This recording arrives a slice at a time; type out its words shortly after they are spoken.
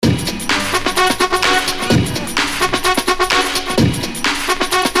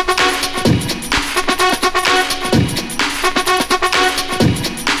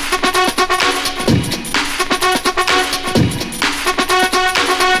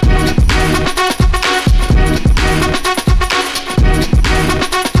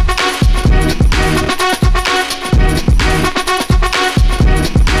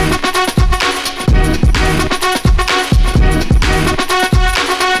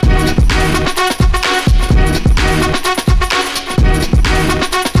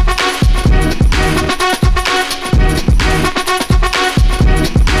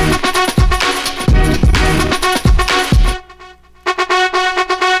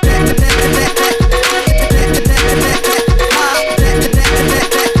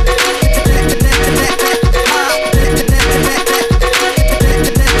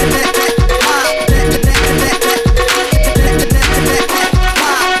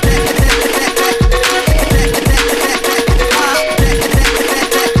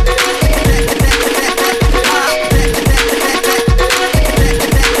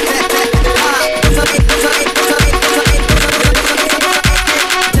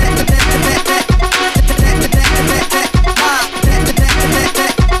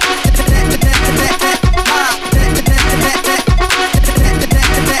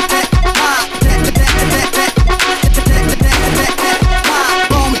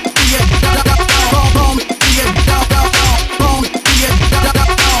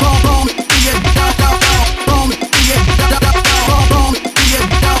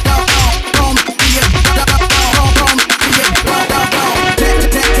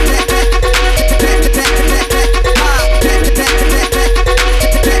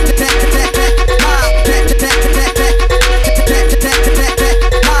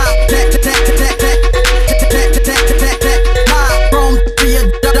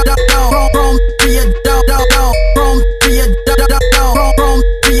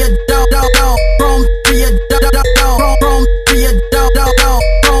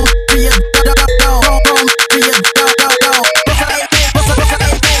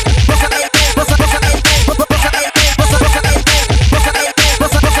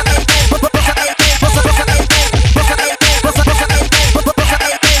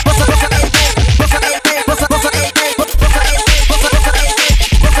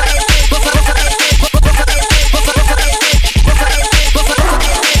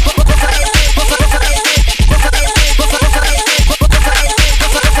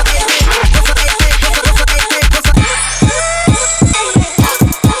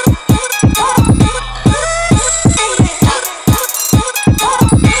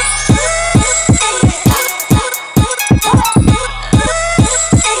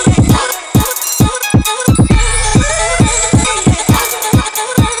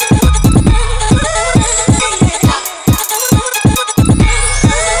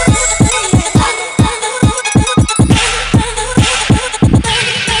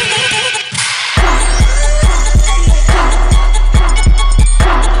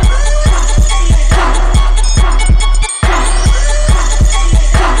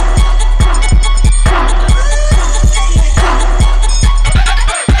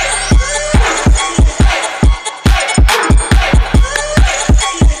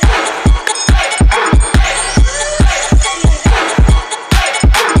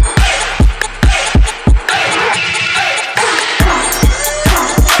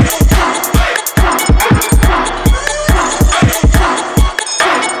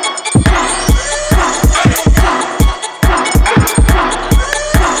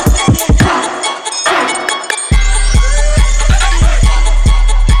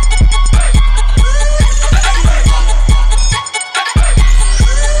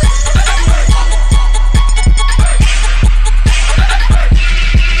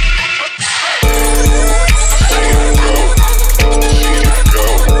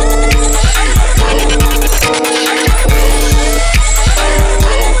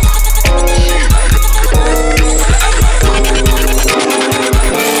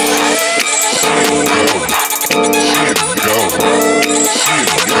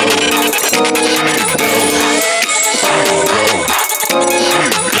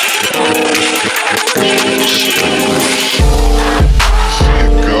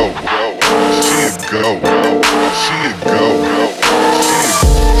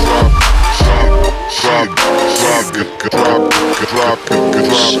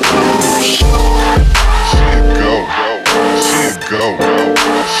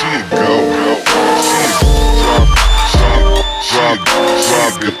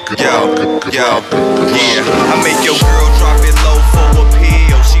I make your girl drop it low for a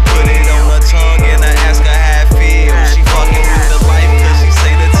pill. She put it on her tongue and I ask her how it feels. She fucking with the life cause she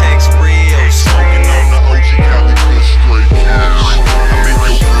say the text real. Smoking on the OG Cali Kush straight cash. I make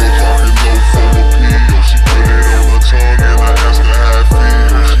your girl drop it low for a pill. She put it on her tongue and I ask her how it feels. She fucking with the life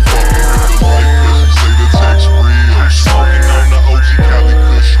cause she say the text real. Smoking on the OG Cali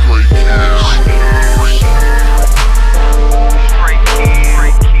Kush straight cash.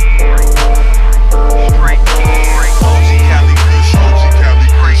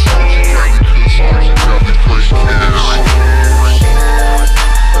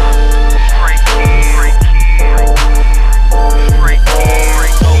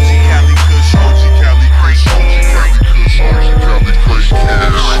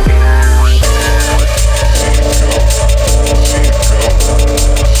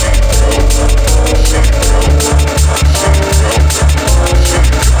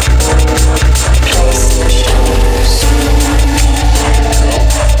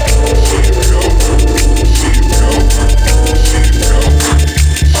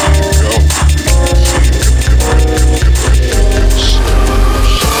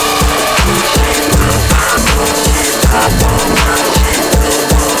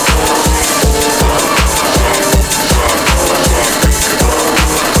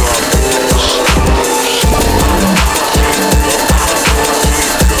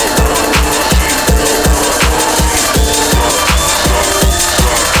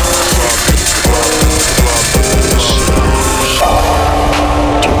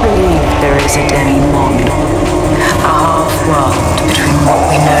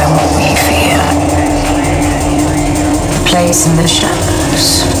 In the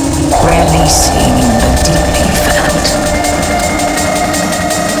shadows, rarely seen but deeply felt.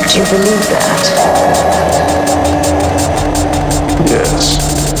 Do you believe that? Yes.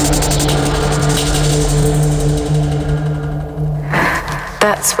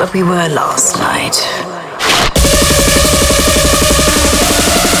 That's where we were last night.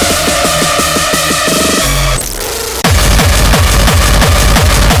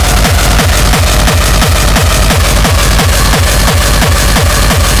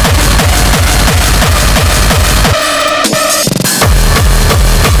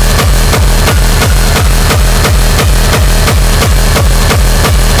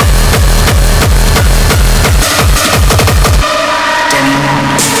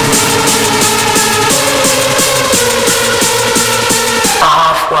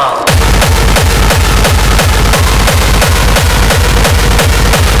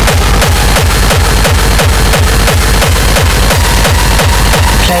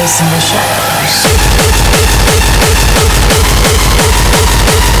 In the shadows.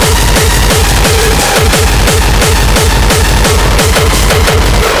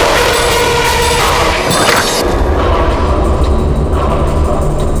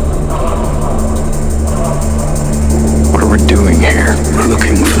 What are we doing here? We're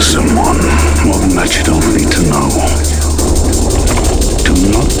looking for someone. More than that, you don't need to know. Do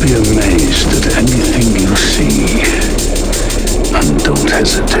not be amazed at anything you see. And don't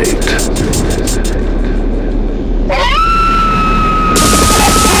hesitate.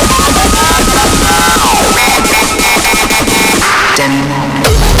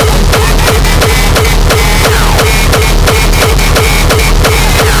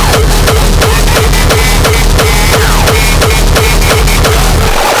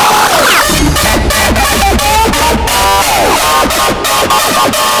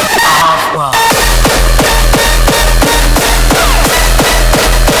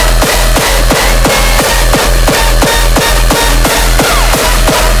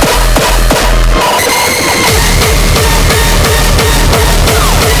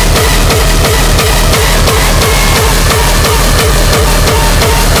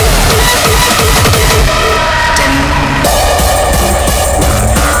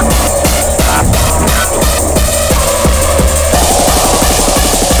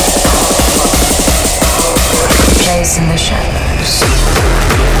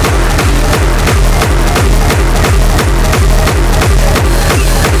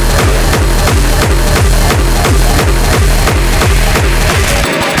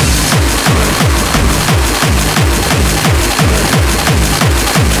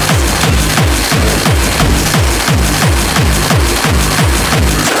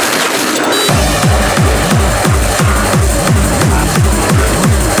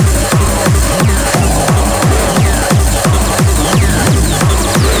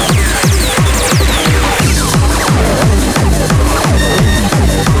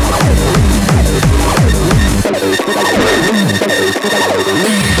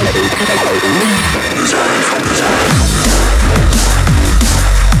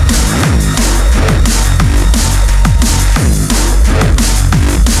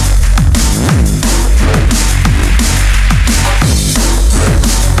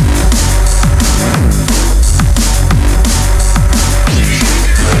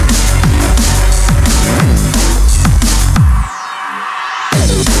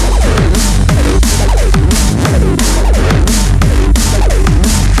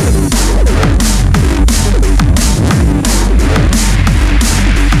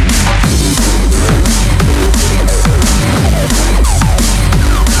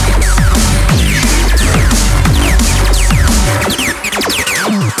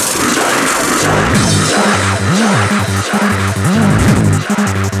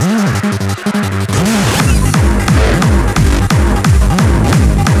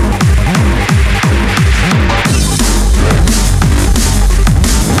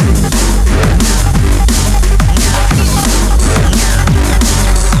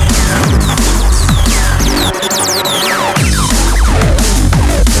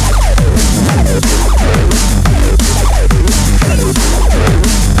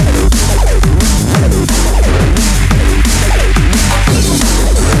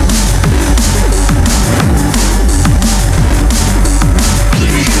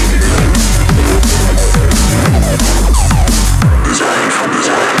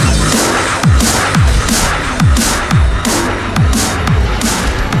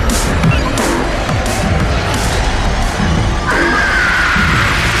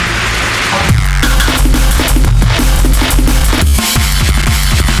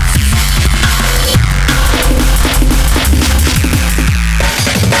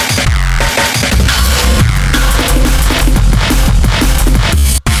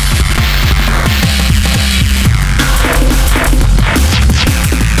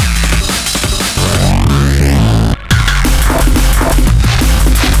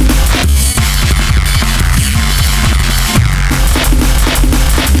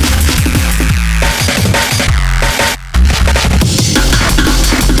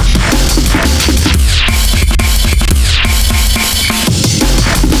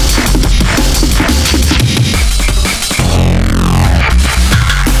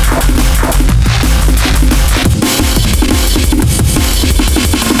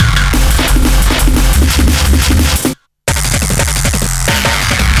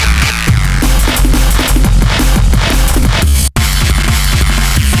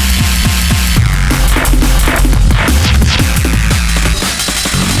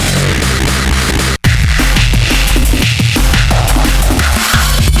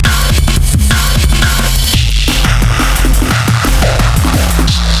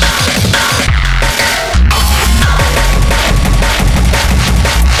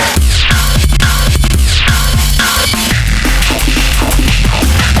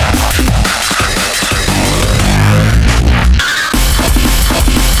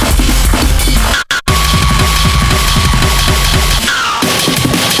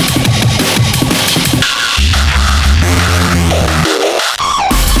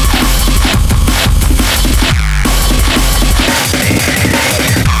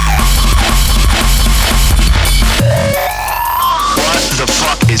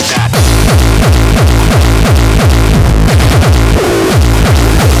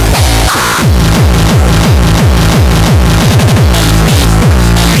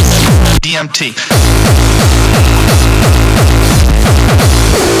 DMT.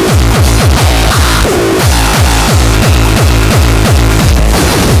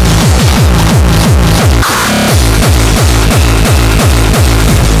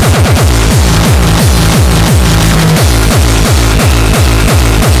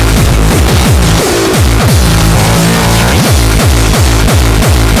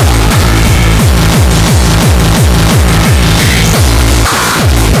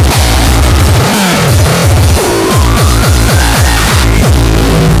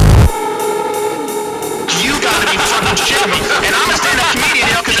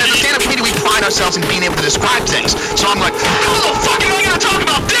 Ourselves in being able to describe things. So I'm like, how the fuck am I gonna talk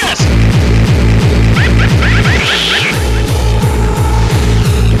about this?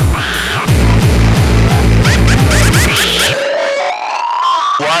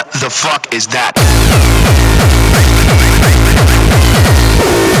 What the fuck is that?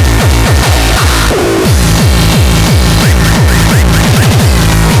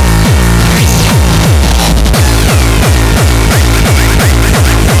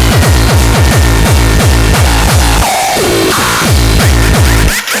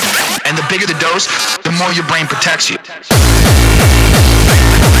 And the bigger the dose, the more your brain protects you.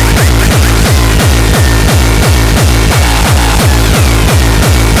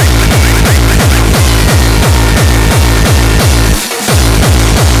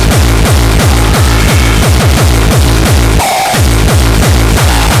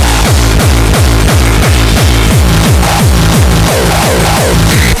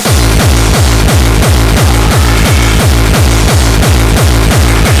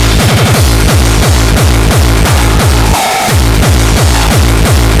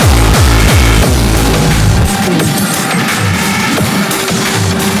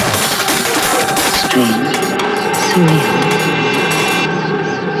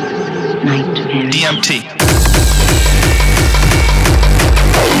 DMT.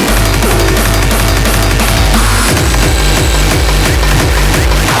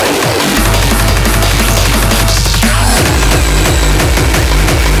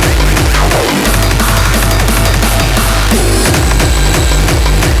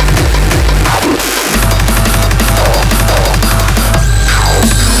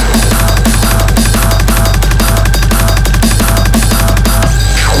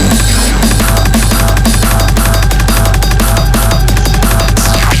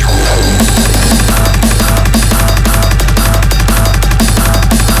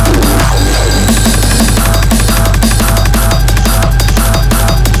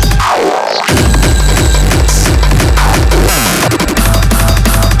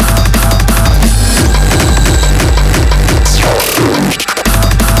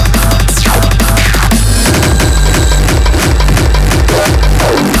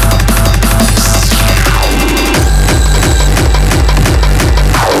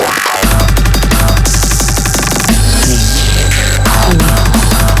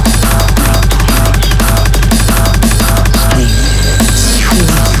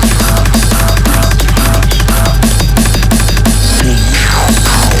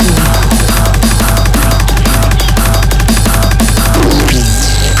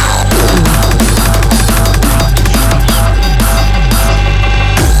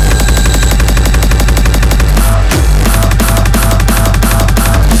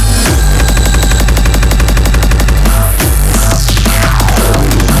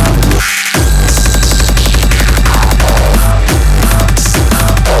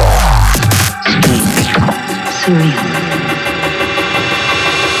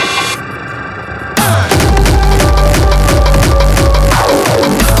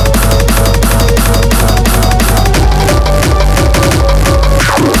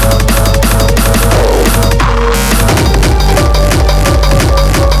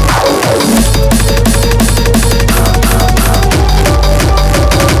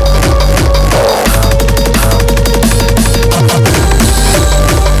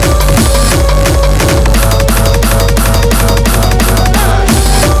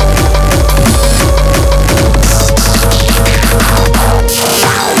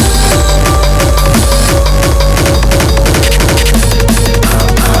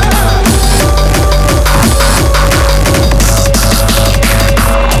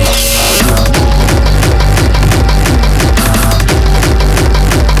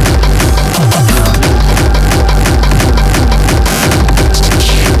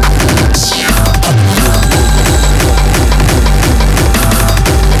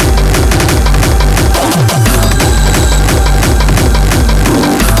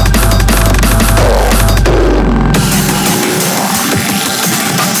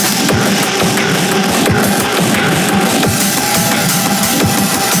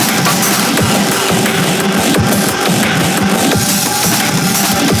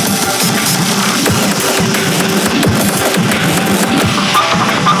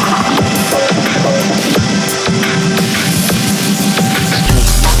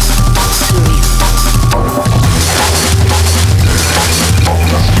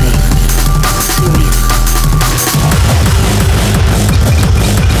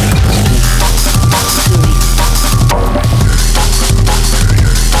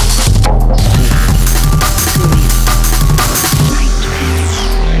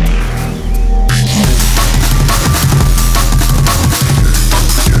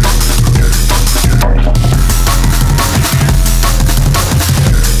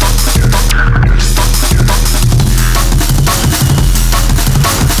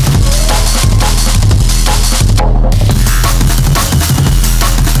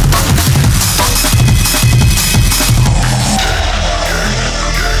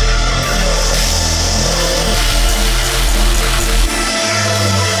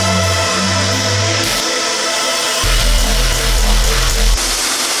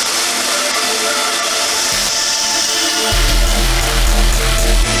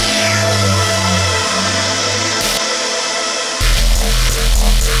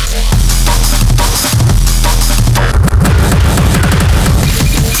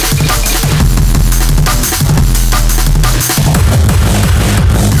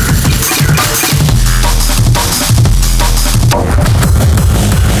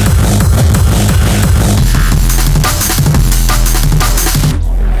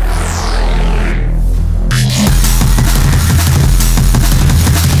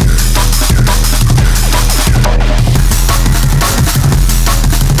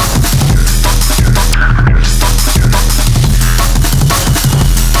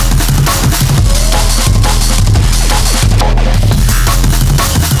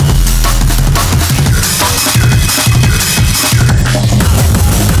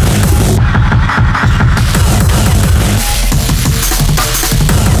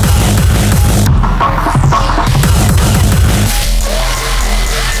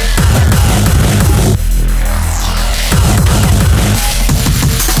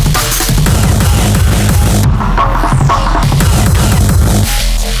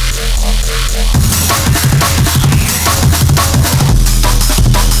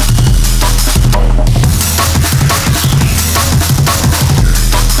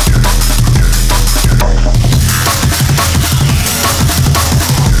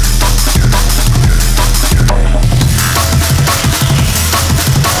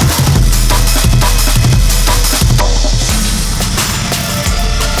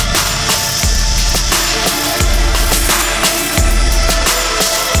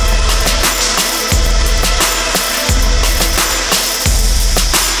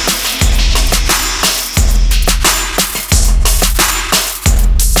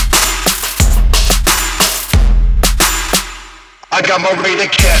 got my radar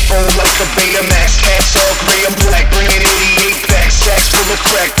cat, roll like a Betamax. Hats all gray and black, bringing 88 back. Sacks full of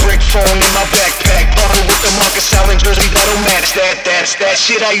crack, brick phone in my backpack. Bottle with the Marcus Allen jersey that'll match. That's that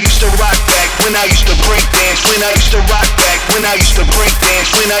shit I used to rock back when I used to break dance. When I used to rock back when I used to break dance.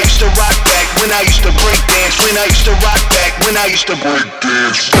 When I used to rock back when I used to break dance. When I used to rock back when I used to break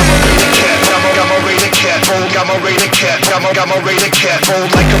dance. Got my radar cat, got my radar cat, roll, got my radar cat, got my radar cat, roll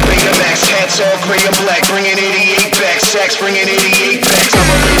like a Betamax. Hats all gray and black, bringing 88 back. Sacks bringing 88 back. Got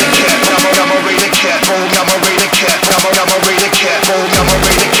my radar cat, got my radar cat, roll, got my radar cat, got my radar cat, roll, got my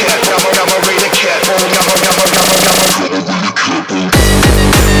radar cat, got my radar cat, roll, got my radar cat, roll.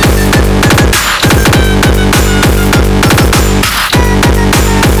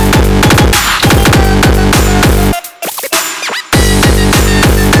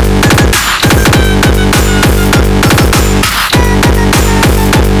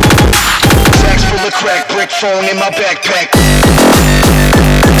 Crack, brick phone in my backpack.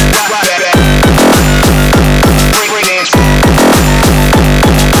 Break dance.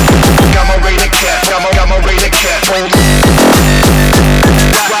 Got my radar cat, got my radar cat. Break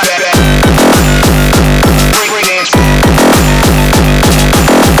dance.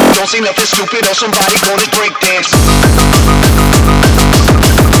 Don't say nothing stupid or somebody gonna break dance.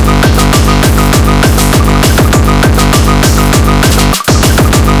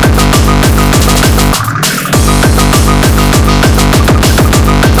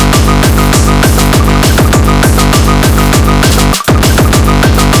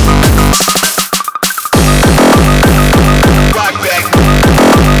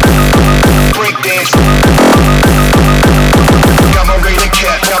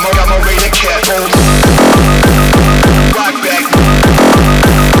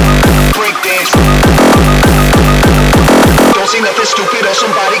 Stupid or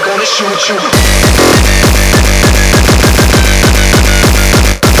somebody gonna shoot you.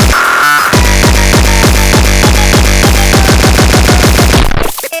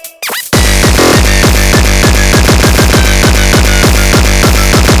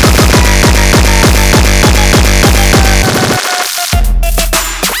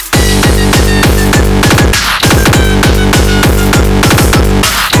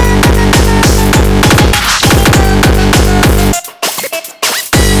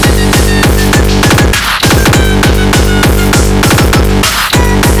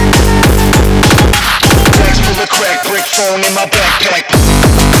 Phone in my backpack.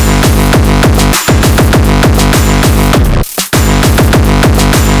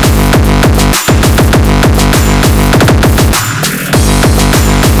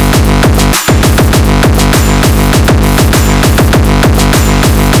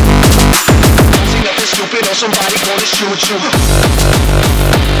 See nothing stupid or somebody gonna shoot you.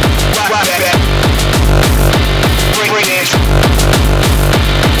 Rock back. Break dance.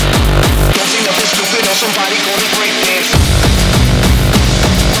 Don't see nothing stupid or somebody gonna break dance.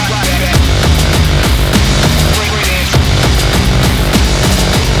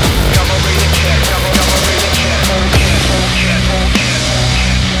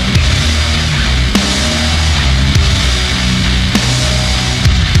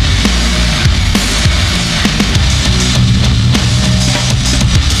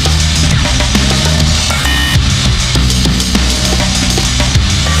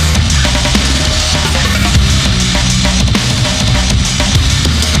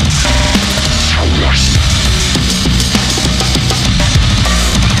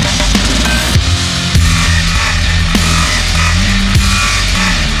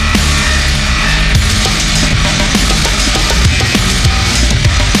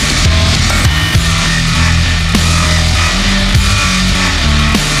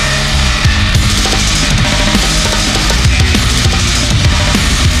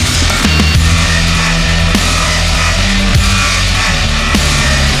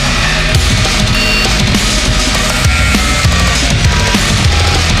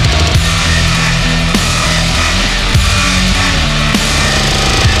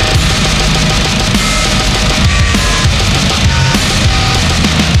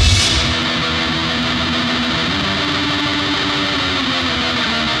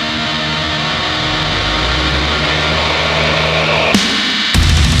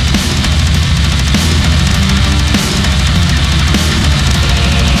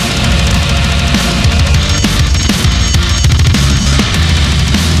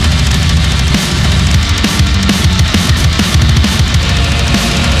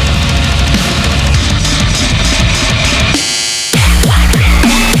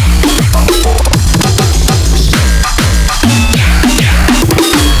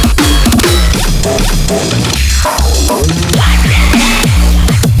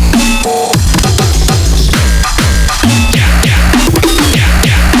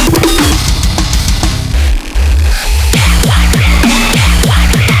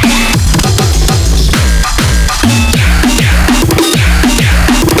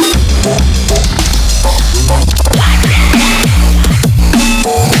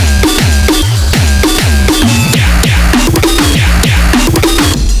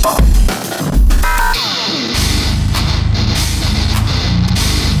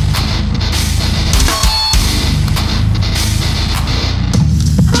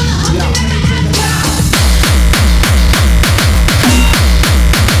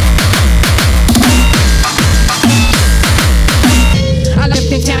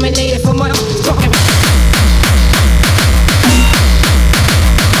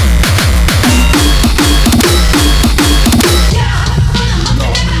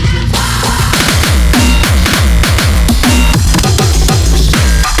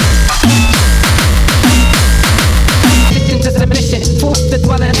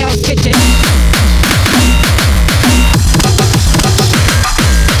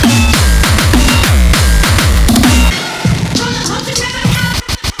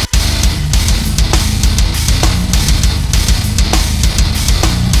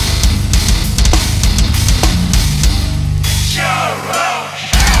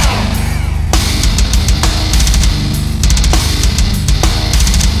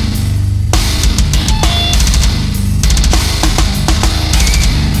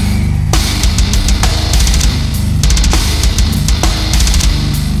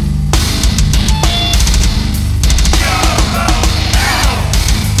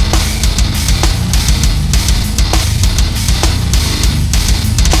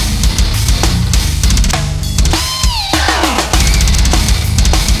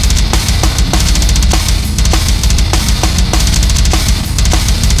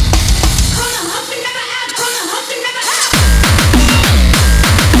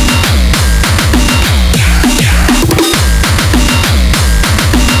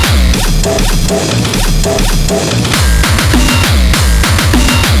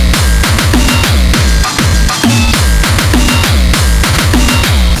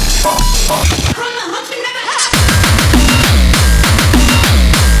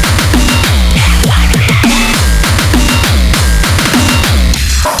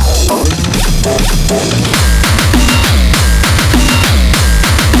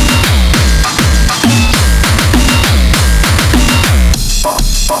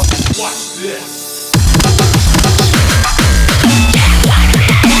 Watch this.